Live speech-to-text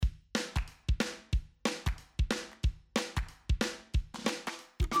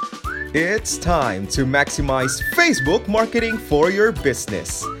It's time to maximize Facebook marketing for your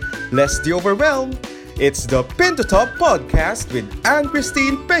business. Less the overwhelm. It's the Pin to Top podcast with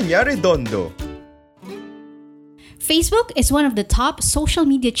Anne-Christine Peña Redondo. Facebook is one of the top social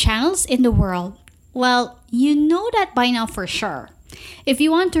media channels in the world. Well, you know that by now for sure. If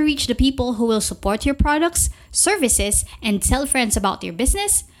you want to reach the people who will support your products, services, and tell friends about your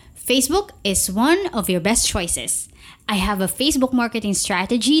business, Facebook is one of your best choices. I have a Facebook marketing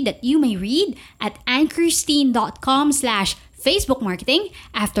strategy that you may read at annchristine.com/Facebook marketing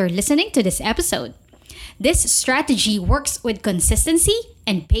after listening to this episode. This strategy works with consistency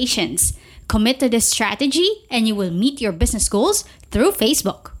and patience. Commit to this strategy and you will meet your business goals through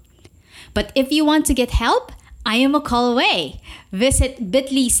Facebook. But if you want to get help, I am a call away. Visit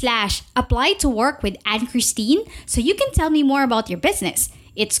bit.ly/apply to work with Anne-Christine so you can tell me more about your business,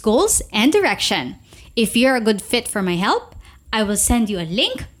 its goals, and direction. If you're a good fit for my help, I will send you a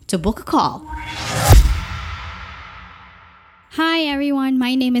link to book a call. Hi everyone,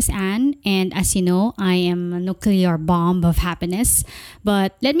 my name is Anne, and as you know, I am a nuclear bomb of happiness.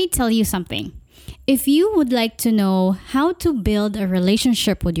 But let me tell you something. If you would like to know how to build a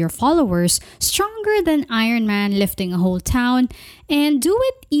relationship with your followers stronger than Iron Man lifting a whole town, and do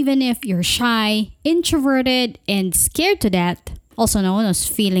it even if you're shy, introverted, and scared to death, also known as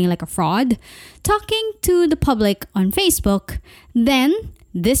feeling like a fraud, talking to the public on Facebook, then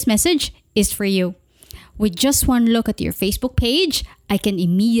this message is for you. With just one look at your Facebook page, I can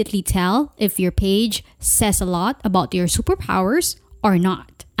immediately tell if your page says a lot about your superpowers or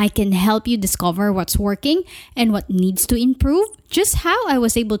not. I can help you discover what's working and what needs to improve, just how I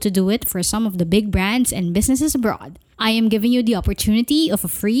was able to do it for some of the big brands and businesses abroad. I am giving you the opportunity of a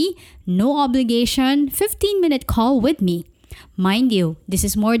free, no obligation, 15-minute call with me. Mind you, this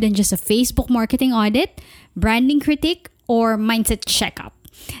is more than just a Facebook marketing audit, branding critique, or mindset checkup.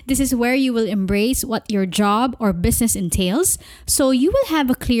 This is where you will embrace what your job or business entails, so you will have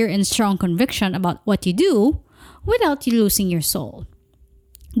a clear and strong conviction about what you do without you losing your soul.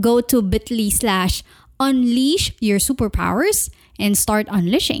 Go to bit.ly/unleash your superpowers and start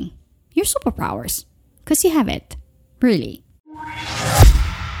unleashing your superpowers. Because you have it. Really.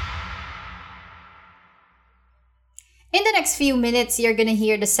 In the next few minutes, you're going to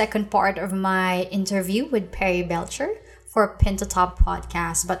hear the second part of my interview with Perry Belcher for Pin to Top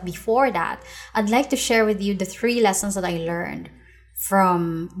podcast. But before that, I'd like to share with you the 3 lessons that I learned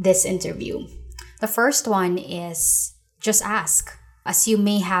from this interview. The first one is just ask. As you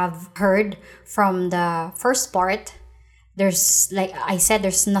may have heard from the first part, there's, like I said,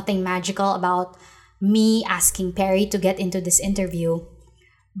 there's nothing magical about me asking Perry to get into this interview.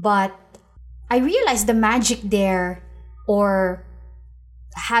 But I realized the magic there, or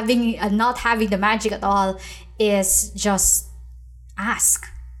not having the magic at all, is just ask.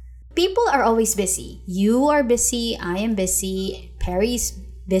 People are always busy. You are busy, I am busy, Perry's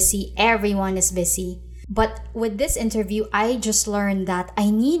busy, everyone is busy. But with this interview, I just learned that I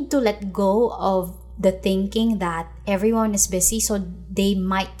need to let go of the thinking that everyone is busy, so they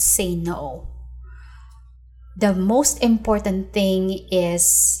might say no. The most important thing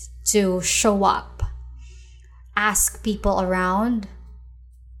is to show up. Ask people around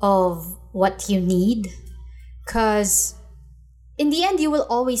of what you need, because in the end, you will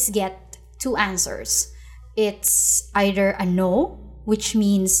always get 2 answers. It's either a no, which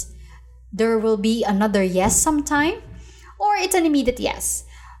means there will be another yes sometime, or it's an immediate yes,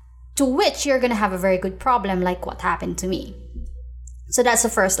 to which you're going to have a very good problem, like what happened to me. So that's the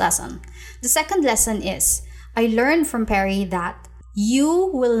first lesson. The second lesson is, I learned from Perry that you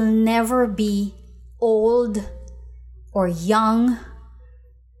will never be old or young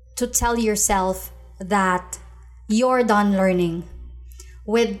to tell yourself that you're done learning.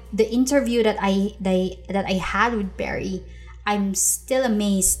 With the interview that I had with Perry, I'm still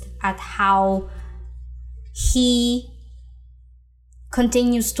amazed at how he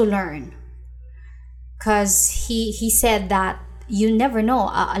continues to learn. Because he said that you never know.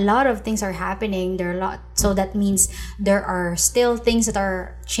 A lot of things are happening. So that means there are still things that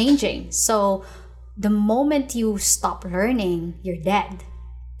are changing. So the moment you stop learning, you're dead.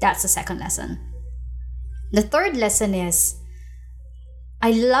 That's the second lesson. The third lesson is,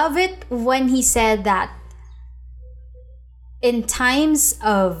 I love it when he said that in times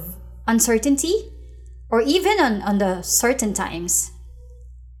of uncertainty, or even on the certain times,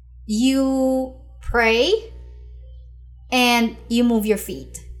 you pray and you move your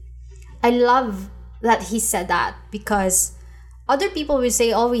feet. I love that he said that, because other people will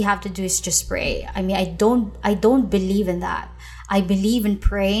say all we have to do is just pray. I mean, I don't believe in that. I believe in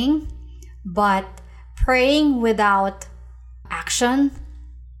praying, but praying without action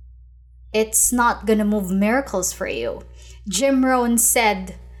it's not gonna move miracles for you. Jim Rohn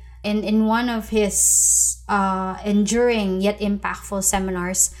said in one of his enduring yet impactful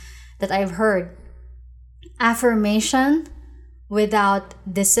seminars that I've heard, affirmation without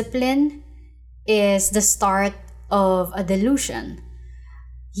discipline is the start of a delusion.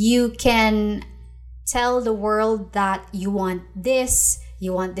 You can tell the world that you want this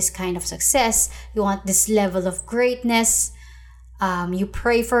kind of success, you want this level of greatness, you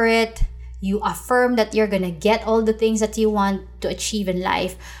pray for it, you affirm that you're gonna get all the things that you want to achieve in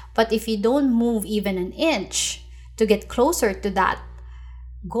life. But if you don't move even an inch to get closer to that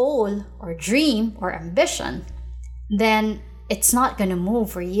goal or dream or ambition, then it's not gonna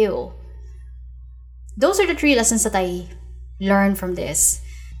move for you. Those are the 3 lessons that I learned from this.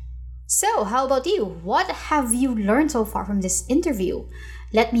 So, how about you? What have you learned so far from this interview?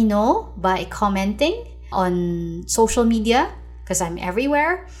 Let me know by commenting on social media, because I'm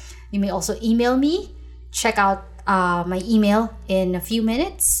everywhere. You may also email me. Check out my email in a few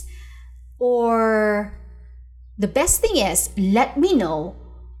minutes. Or the best thing is, let me know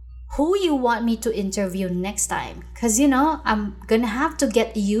who you want me to interview next time. Because, I'm going to have to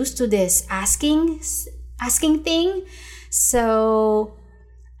get used to this asking thing. So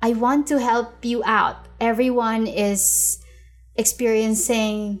I want to help you out. Everyone is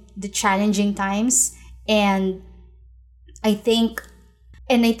experiencing the challenging times, and I think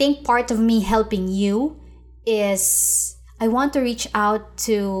part of me helping you is I want to reach out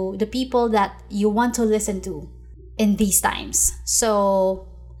to the people that you want to listen to in these times. So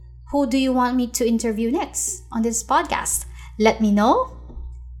who do you want me to interview next on this podcast? Let me know.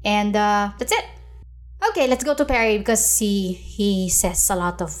 And that's it. Okay, let's go to Perry because he says a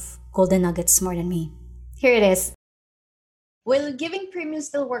lot of golden nuggets more than me. Here it is. Will giving premium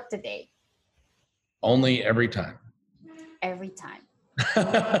still work today? Only every time. Every time.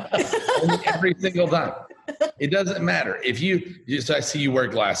 Only every single time. It doesn't matter. So I see you wear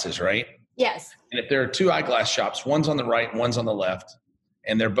glasses, right? Yes. And if there are 2 eyeglass shops, one's on the right, one's on the left,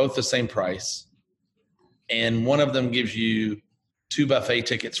 and they're both the same price, and one of them gives you 2 buffet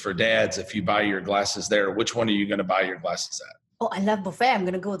tickets for dads if you buy your glasses there, which one are you going to buy your glasses at? Oh, I love buffet. I'm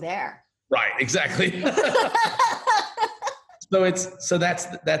going to go there. Right, exactly. So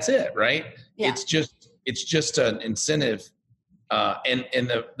that's it, right? Yeah. It's just an incentive. And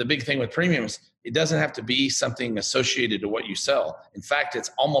the big thing with premiums, it doesn't have to be something associated to what you sell. In fact,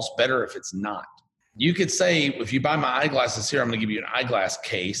 it's almost better if it's not. You could say, if you buy my eyeglasses here, I'm going to give you an eyeglass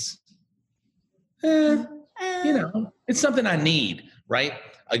case. It's something I need, right?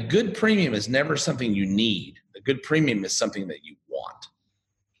 A good premium is never something you need. A good premium is something that you want,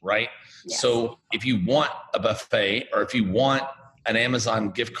 right? Yes. So if you want a buffet, or if you want an Amazon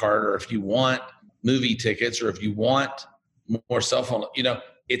gift card, or if you want movie tickets, or if you want more cell phone,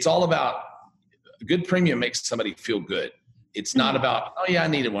 it's all about a good premium makes somebody feel good. It's not about, oh yeah, I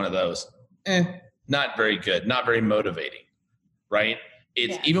needed one of those. Not very good, not very motivating, right?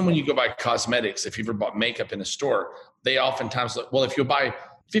 It's even when you go buy cosmetics, if you've ever bought makeup in a store, they oftentimes look, well, if you'll buy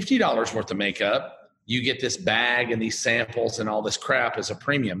 $50 worth of makeup, you get this bag and these samples and all this crap as a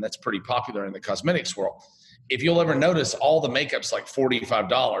premium. That's pretty popular in the cosmetics world. If you'll ever notice, all the makeup's like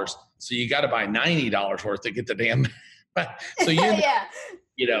 $45, so you got to buy $90 worth to get the damn. So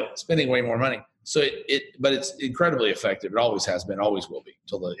you're spending way more money. So but it's incredibly effective. It always has been, always will be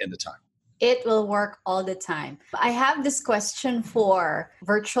till the end of time. It will work all the time. I have this question for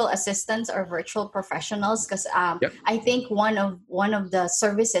virtual assistants or virtual professionals because I think one of the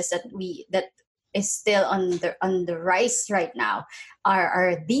services that is still on the rise right now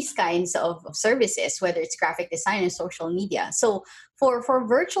are these kinds of services, whether it's graphic design and social media. So for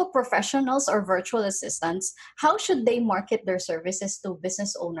virtual professionals or virtual assistants, how should they market their services to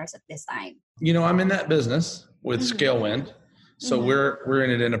business owners at this time? I'm in that business with ScaleWind. So we're in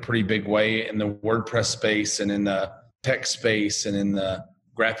it in a pretty big way in the WordPress space and in the tech space and in the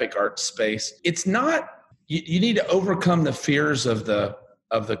graphic art space. It's not, you need to overcome the fears of the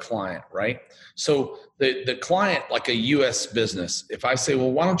client, right? So the client, like a US business, if I say,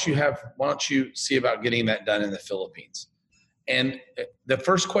 well, why don't you see about getting that done in the Philippines? And the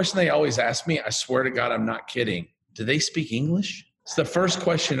first question they always ask me, I swear to God, I'm not kidding. Do they speak English? It's the first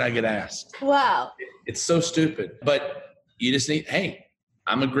question I get asked. Wow. It's so stupid, but you just need, hey,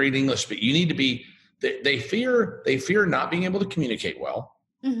 I'm a great English speaker. You need to be, they fear not being able to communicate well.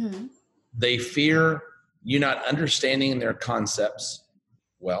 Mm-hmm. They fear you not understanding their concepts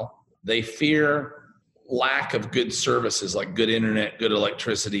well. They fear lack of good services like good internet, good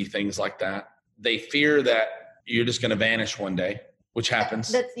electricity, things like that. They fear that you're just going to vanish one day, which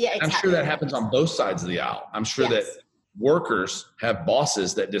happens. I'm sure that happens on both sides of the aisle. I'm sure that workers have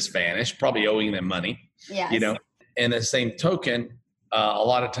bosses that just vanish, probably owing them money. Yes. You know, and the same token, a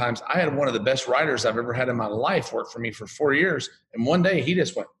lot of times I had one of the best writers I've ever had in my life work for me for 4 years. And one day he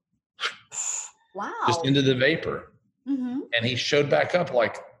just went, wow, just into the vapor. Mm-hmm. And he showed back up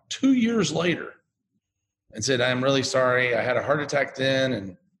like 2 years later and said, I'm really sorry. I had a heart attack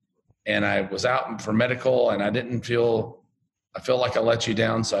then. And I was out for medical and I feel like I let you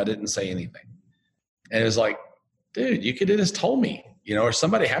down. So I didn't say anything. And it was like, dude, you could have just told me, you know, or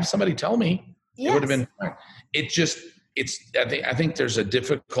have somebody tell me. Yes. It would have been fine. I think there's a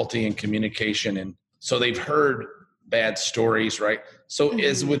difficulty in communication. And so they've heard bad stories, right? So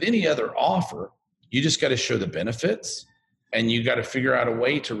as with any other offer, you just got to show the benefits and you got to figure out a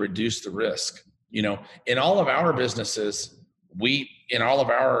way to reduce the risk. You know, in all of our businesses, in all of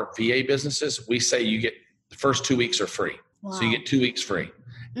our VA businesses, we say you get the first 2 weeks are free. Wow. So you get 2 weeks free.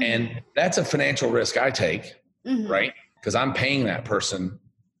 Mm-hmm. And that's a financial risk I take, right? Because I'm paying that person,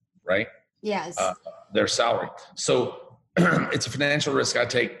 right? Yes. Their salary. So it's a financial risk I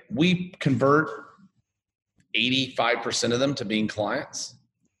take. We convert 85% of them to being clients.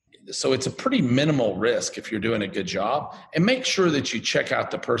 So it's a pretty minimal risk if you're doing a good job. And make sure that you check out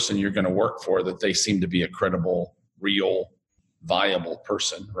the person you're going to work for, that they seem to be a credible, real, viable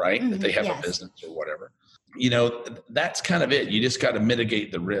person, right? That they have a business or whatever. You know, that's kind of it. You just got to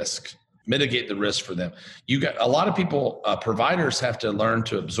mitigate the risk for them. You got a lot of people, providers have to learn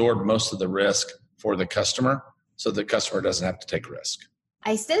to absorb most of the risk for the customer so the customer doesn't have to take risk.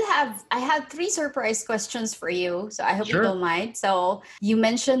 I have 3 surprise questions for you. So I hope Sure. you don't mind. So you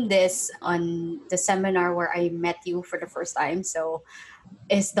mentioned this on the seminar where I met you for the first time. So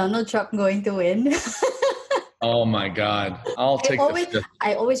is Donald Trump going to win? Oh my God.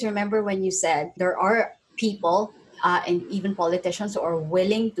 I always remember when you said there are people and even politicians who are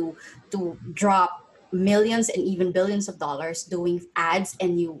willing to drop millions and even billions of dollars doing ads,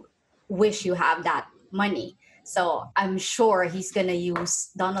 and you wish you have that money. So I'm sure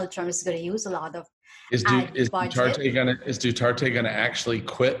Donald Trump is going to use a lot of Is Duterte going to actually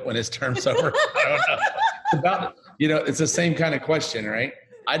quit when his term's over? I don't know. It's the same kind of question, right?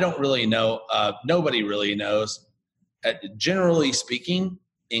 I don't really know. Nobody really knows. Generally speaking,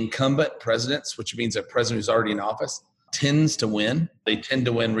 incumbent presidents, which means a president who's already in office, tends to win. They tend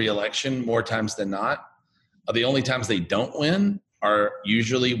to win re-election more times than not. The only times they don't win are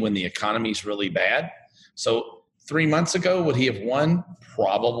usually when the economy's really bad. So 3 months ago, would he have won?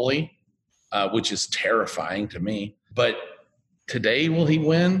 Probably, which is terrifying to me. But today, will he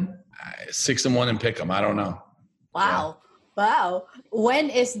win? 6-1 and pick 'em. I don't know. Wow. Yeah. Wow. When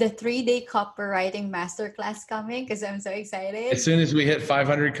is the 3-day copywriting masterclass coming? Because I'm so excited. As soon as we hit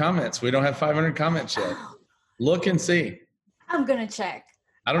 500 comments. We don't have 500 comments yet. Look and see. I'm going to check.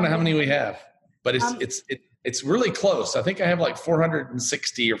 I don't know how many we have, but it's really close. I think I have like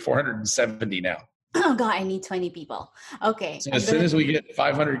 460 or 470 now. Oh God, I need 20 people. Okay. So as soon as we get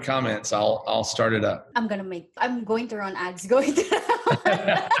 500 comments, I'll start it up. I'm going to run ads going to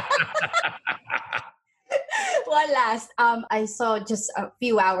One last, I saw just a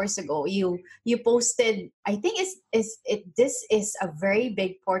few hours ago, you posted, I think this is a very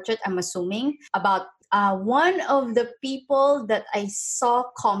big portrait, I'm assuming, about one of the people that I saw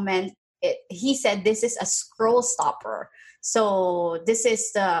comment. He said this is a scroll stopper. So this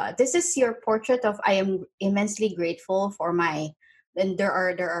is your portrait of I am immensely grateful for my. And there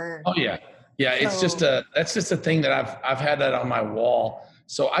are. Oh yeah. It's that's just a thing that I've had that on my wall.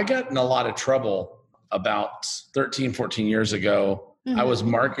 So I got in a lot of trouble about 13, 14 years ago. Mm-hmm. I was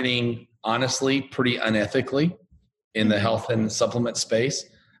marketing, honestly, pretty unethically in the health and supplement space.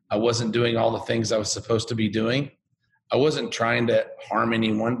 I wasn't doing all the things I was supposed to be doing. I wasn't trying to harm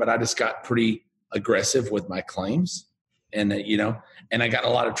anyone, but I just got pretty aggressive with my claims. And, and I got in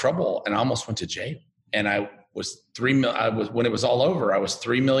a lot of trouble and I almost went to jail. And when it was all over, I was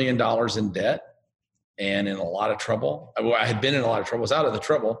 $3 million in debt and in a lot of trouble. I had been in a lot of trouble. I was out of the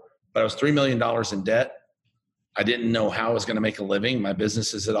trouble, but I was $3 million in debt. I didn't know how I was going to make a living. My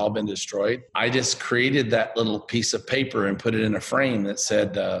businesses had all been destroyed. I just created that little piece of paper and put it in a frame that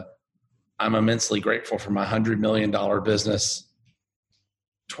said, I'm immensely grateful for my $100 million business,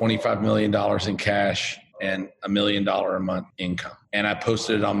 $25 million in cash, and $1 million a month income. And I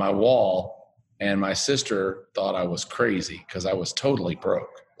posted it on my wall, and my sister thought I was crazy because I was totally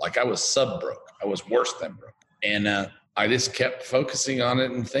broke. Like I was sub-broke. I was worse than broke. And I just kept focusing on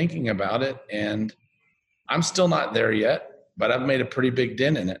it and thinking about it. And I'm still not there yet, but I've made a pretty big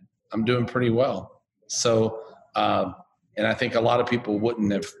dent in it. I'm doing pretty well. So, and I think a lot of people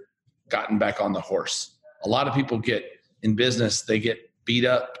wouldn't have gotten back on the horse. A lot of people get in business, they get beat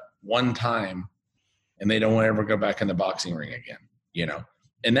up one time and they don't want to ever go back in the boxing ring again, you know?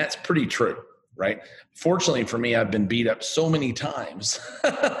 And that's pretty true, right? Fortunately for me, I've been beat up so many times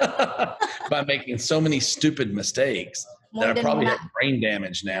by making so many stupid mistakes that I probably have brain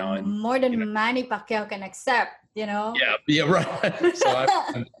damage now. And more than Manny Pacquiao can accept, you know? Yeah, right. So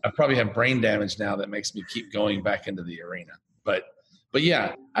I probably have brain damage now that makes me keep going back into the arena. But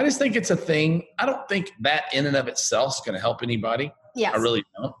yeah, I just think it's a thing. I don't think that in and of itself is going to help anybody. Yes. I really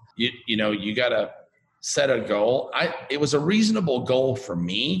don't. You know, you got to set a goal. It was a reasonable goal for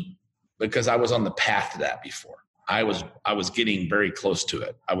me because I was on the path to that before. I was getting very close to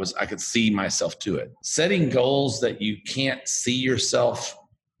it. I could see myself to it. Setting goals that you can't see yourself,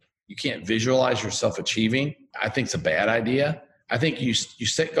 you can't visualize yourself achieving, I think it's a bad idea. I think you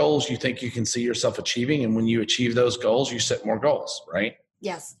set goals you think you can see yourself achieving, and when you achieve those goals, you set more goals, right?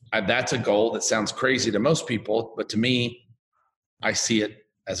 Yes. That's a goal that sounds crazy to most people, but to me, I see it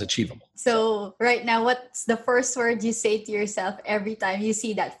as achievable. So right now, what's the first word you say to yourself every time you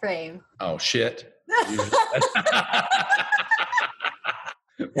see that frame? Oh, shit.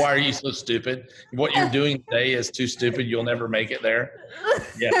 Why are you so stupid? What you're doing today is too stupid. You'll never make it there.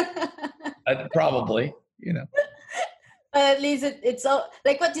 Yeah, probably, you know. But at least it's so,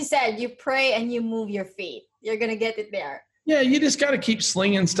 like what you said, you pray and you move your feet. You're going to get it there. Yeah, you just got to keep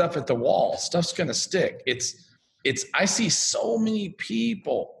slinging stuff at the wall. Stuff's going to stick. I see so many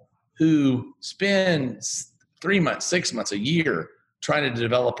people who spend 3 months, 6 months, a year trying to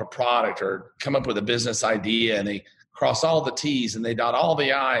develop a product or come up with a business idea, and they cross all the T's and they dot all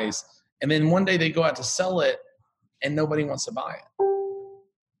the I's. And then one day they go out to sell it and nobody wants to buy it.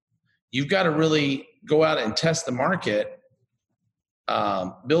 You've got to really go out and test the market,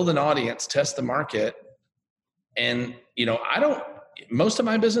 build an audience, test the market. And, you know, most of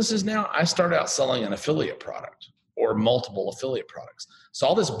my businesses now, I start out selling an affiliate product or multiple affiliate products. So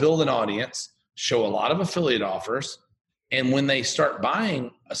I'll just build an audience, show a lot of affiliate offers. And when they start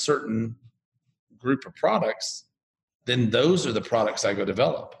buying a certain group of products, then those are the products I go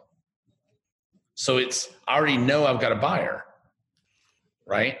develop. So I already know I've got a buyer,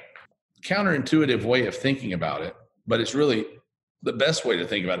 right? Counterintuitive way of thinking about it, but it's really the best way to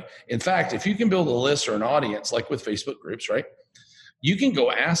think about it. In fact, if you can build a list or an audience, like with Facebook groups, right? You can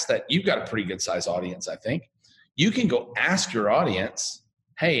go ask that. You've got a pretty good size audience, I think. You can go ask your audience,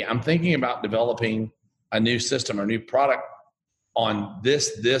 hey, I'm thinking about developing a new system or new product on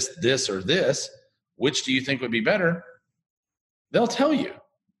this, or this. Which do you think would be better? They'll tell you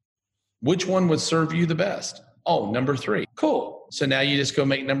which one would serve you the best. Oh, number 3. Cool. So now you just go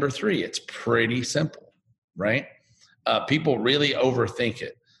make number 3. It's pretty simple, right? People really overthink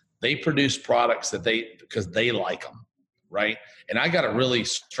it. They produce products because they like them, right? And I got a really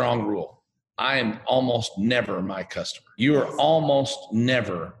strong rule. I am almost never my customer. You are almost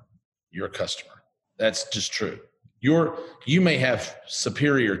never your customer. That's just true. You may have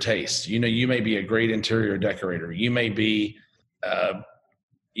superior taste. You know, you may be a great interior decorator. You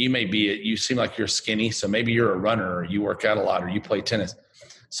seem like you're skinny, so maybe you're a runner or you work out a lot or you play tennis.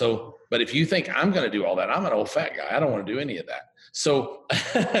 So, but if you think I'm going to do all that, I'm an old fat guy. I don't want to do any of that. So,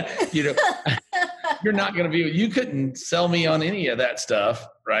 you know, you're not going to you couldn't sell me on any of that stuff,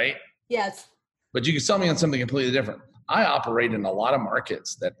 right? Yes. But you can sell me on something completely different. I operate in a lot of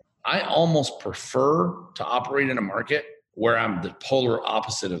markets that I almost prefer to operate in a market where I'm the polar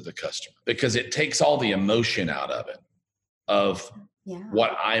opposite of the customer, because it takes all the emotion out of it, of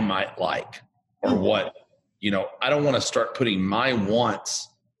what I might like or what, you know, I don't want to start putting my wants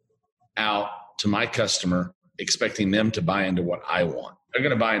out to my customer, expecting them to buy into what I want. They're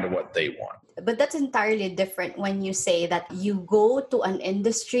going to buy into what they want. But that's entirely different when you say that you go to an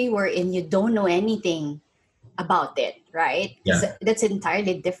industry wherein you don't know anything about it, right? Yeah. That's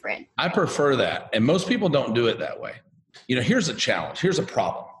entirely different. I prefer that. And most people don't do it that way. You know, here's a challenge. Here's a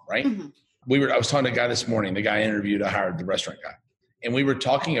problem, right? Mm-hmm. I was talking to a guy this morning, the guy I interviewed, I hired the restaurant guy. And we were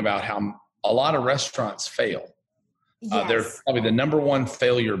talking about how a lot of restaurants fail. Yes. They're probably the number one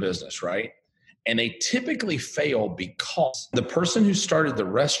failure business, right? And they typically fail because the person who started the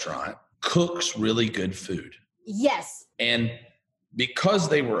restaurant cooks really good food. Yes. And because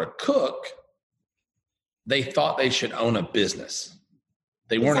they were a cook, they thought they should own a business.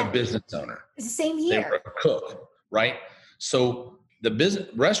 They weren't a business owner. It's the same here. They were a cook, right? So the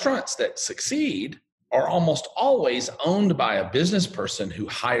restaurants that succeed are almost always owned by a business person who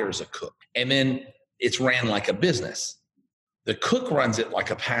hires a cook. And then it's ran like a business. The cook runs it like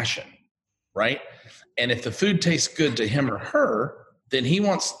a passion, right? And if the food tastes good to him or her, then he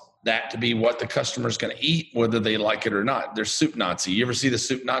wants that to be what the customer's going to eat, whether they like it or not. There's Soup Nazi. You ever see the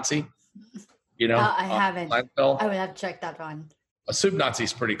Soup Nazi? You know, I haven't. Seinfeld? I would have checked that one. A Soup Nazi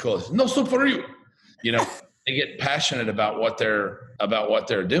is pretty cool. No soup for you. You know, they get passionate about what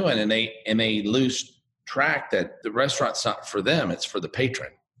they're doing, and they lose track that the restaurant's not for them, it's for the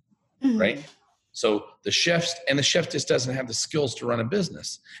patron. Right? So the chef just doesn't have the skills to run a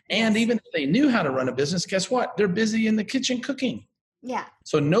business. And even if they knew how to run a business, guess what? They're busy in the kitchen cooking. Yeah.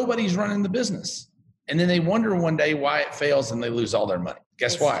 So nobody's running the business. And then they wonder one day why it fails and they lose all their money.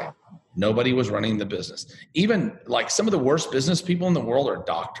 Guess why? Nobody was running the business. Even like some of the worst business people in the world are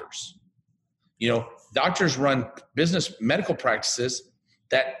doctors. You know, doctors run medical practices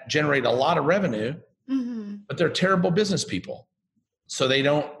that generate a lot of revenue, but they're terrible business people. So they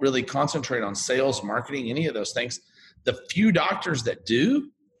don't really concentrate on sales, marketing, any of those things. The few doctors that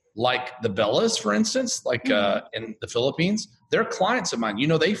do, like the Bellas, for instance, like in the Philippines, they're clients of mine. You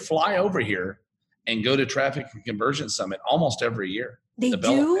know, they fly over here and go to Traffic and Conversion Summit almost every year. They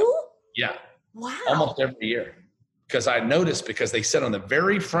do? Yeah. Wow. Almost every year. Because I noticed, because they sit on the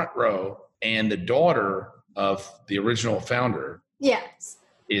very front row, and the daughter of the original founder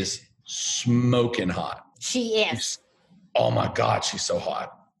is smoking hot. She is. Oh my God, she's so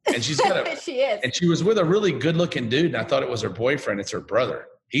hot. And she's got she is. And she was with a really good looking dude, and I thought it was her boyfriend. It's her brother.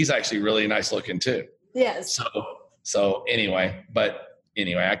 He's actually really nice looking too. Yes. So anyway,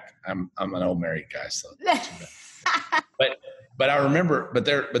 I'm an old married guy, so but I remember, but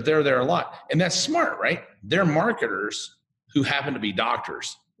they're there a lot. And that's smart, right? They're marketers who happen to be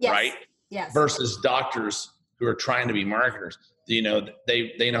doctors, right? Yes. Versus doctors who are trying to be marketers. You know,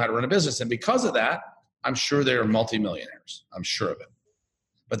 they know how to run a business. And because of that, I'm sure they're multimillionaires. I'm sure of it.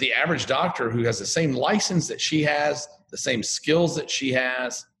 But the average doctor who has the same license that she has, the same skills that she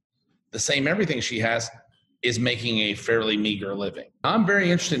has, the same everything she has, is making a fairly meager living. I'm very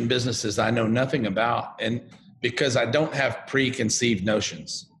interested in businesses I know nothing about, and because I don't have preconceived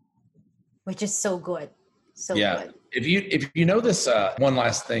notions. Which is so good. So good. If you know this, one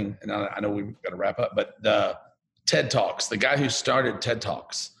last thing, and I know we've got to wrap up, but the TED Talks, the guy who started TED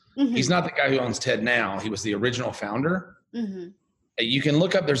Talks, he's not the guy who owns TED now. He was the original founder. You can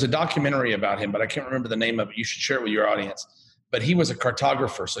look up, there's a documentary about him, but I can't remember the name of it. You should share it with your audience. But he was a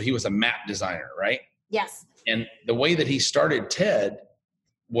cartographer, so he was a map designer, right? Yes. And the way that he started TED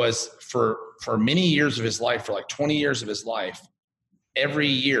was for many years of his life, for like 20 years of his life, every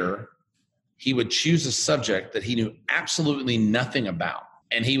year he would choose a subject that he knew absolutely nothing about.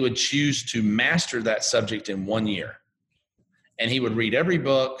 And he would choose to master that subject in 1 year. And he would read every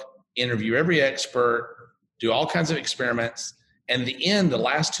book, interview every expert, do all kinds of experiments. And at the end, the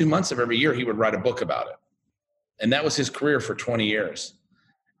last 2 months of every year, he would write a book about it. And that was his career for 20 years.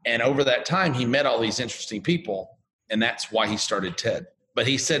 And over that time, he met all these interesting people. And that's why he started TED. But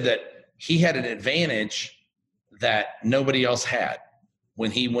he said that he had an advantage that nobody else had when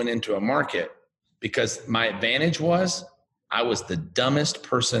he went into a market, because my advantage was I was the dumbest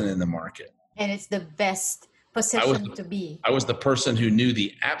person in the market. And it's the best position to be. I was the person who knew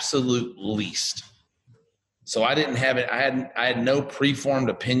the absolute least. So I didn't have it. I had no preformed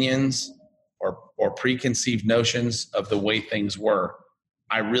opinions or preconceived notions of the way things were.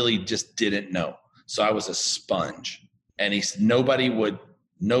 I really just didn't know. So I was a sponge. And he said nobody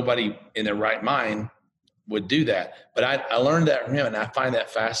in their right mind would do that. But I learned that from him, and I find that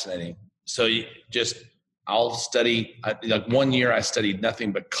fascinating. So I'll study, like 1 year I studied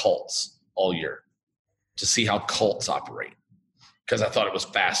nothing but cults all year to see how cults operate, because I thought it was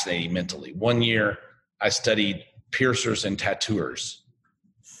fascinating mentally. 1 year I studied piercers and tattooers.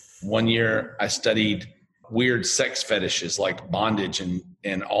 1 year I studied weird sex fetishes like bondage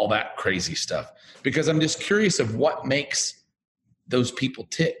and all that crazy stuff, because I'm just curious of what makes those people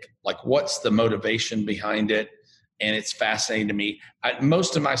tick. Like, what's the motivation behind it? And it's fascinating to me.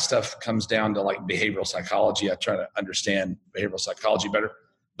 Most of my stuff comes down to like behavioral psychology. I try to understand behavioral psychology better.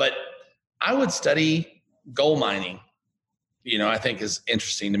 But I would study gold mining. You know, I think is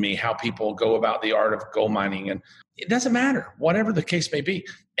interesting to me how people go about the art of gold mining. And it doesn't matter, whatever the case may be.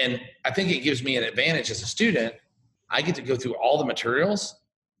 And I think it gives me an advantage as a student. I get to go through all the materials.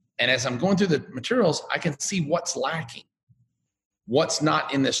 And as I'm going through the materials, I can see what's lacking, what's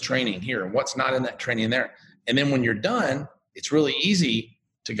not in this training here, what's not in that training there. And then when you're done, it's really easy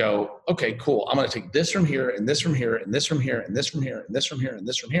to go, okay, cool. I'm going to take this from here and this from here and this from here and this from here and this from here and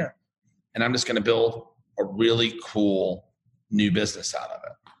this from here. And I'm just going to build a really cool new business out of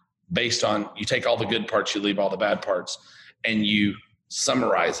it. Based on, you take all the good parts, you leave all the bad parts, and you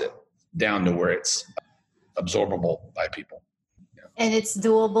summarize it down to where it's absorbable by people. Yeah. And it's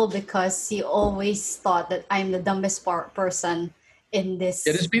doable because he always thought that I'm the dumbest person in this.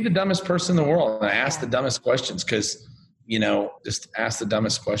 Yeah, just be the dumbest person in the world and ask the dumbest questions, because, just ask the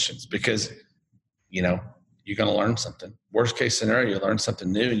dumbest questions, because, you're going to learn something. Worst case scenario, you learn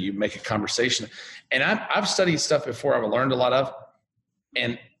something new and you make a conversation. And I've studied stuff before I've learned a lot of,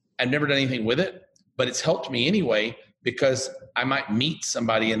 and I've never done anything with it, but it's helped me anyway, because I might meet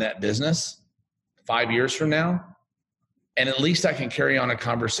somebody in that business 5 years from now, and at least I can carry on a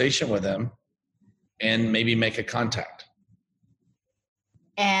conversation with them and maybe make a contact.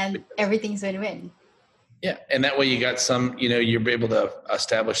 And everything's win-win. Yeah. And that way you got some, you're able to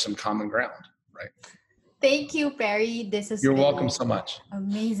establish some common ground, right? Thank you, Perry. You're welcome so much.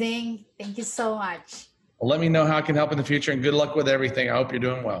 Amazing. Thank you so much. Well, let me know how I can help in the future, and good luck with everything. I hope you're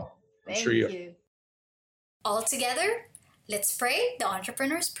doing well. I'm Thank sure you. All together, let's pray the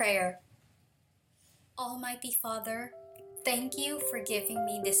Entrepreneur's Prayer. Almighty Father, thank you for giving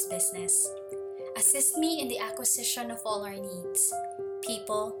me this business. Assist me in the acquisition of all our needs,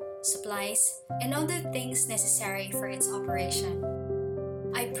 people, supplies, and other things necessary for its operation.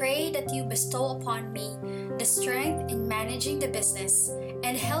 I pray that you bestow upon me the strength in managing the business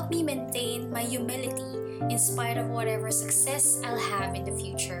and help me maintain my humility in spite of whatever success I'll have in the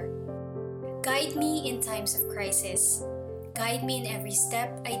future. Guide me in times of crisis. Guide me in every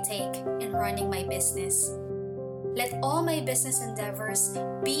step I take in running my business. Let all my business endeavors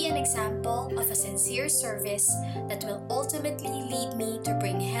be an example of a sincere service that will ultimately lead me to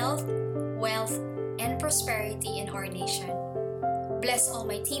bring health, wealth, and prosperity in our nation. Bless all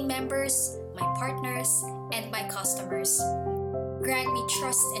my team members, my partners, and my customers. Grant me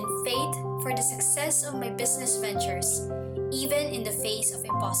trust and faith for the success of my business ventures, even in the face of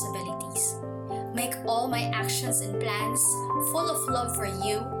impossibilities. Make all my actions and plans full of love for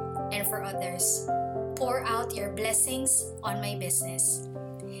you and for others. Pour out your blessings on my business.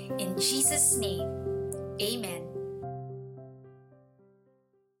 In Jesus' name, amen.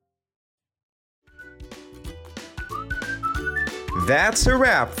 That's a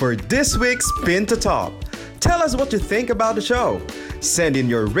wrap for this week's Pin to Top. Tell us what you think about the show. Send in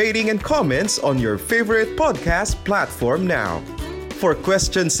your rating and comments on your favorite podcast platform now. For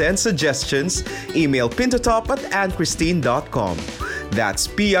questions and suggestions, email pintotop@annchristine.com. That's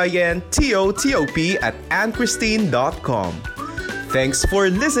PINTOTOP@annchristine.com. Thanks for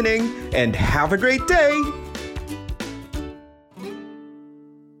listening and have a great day!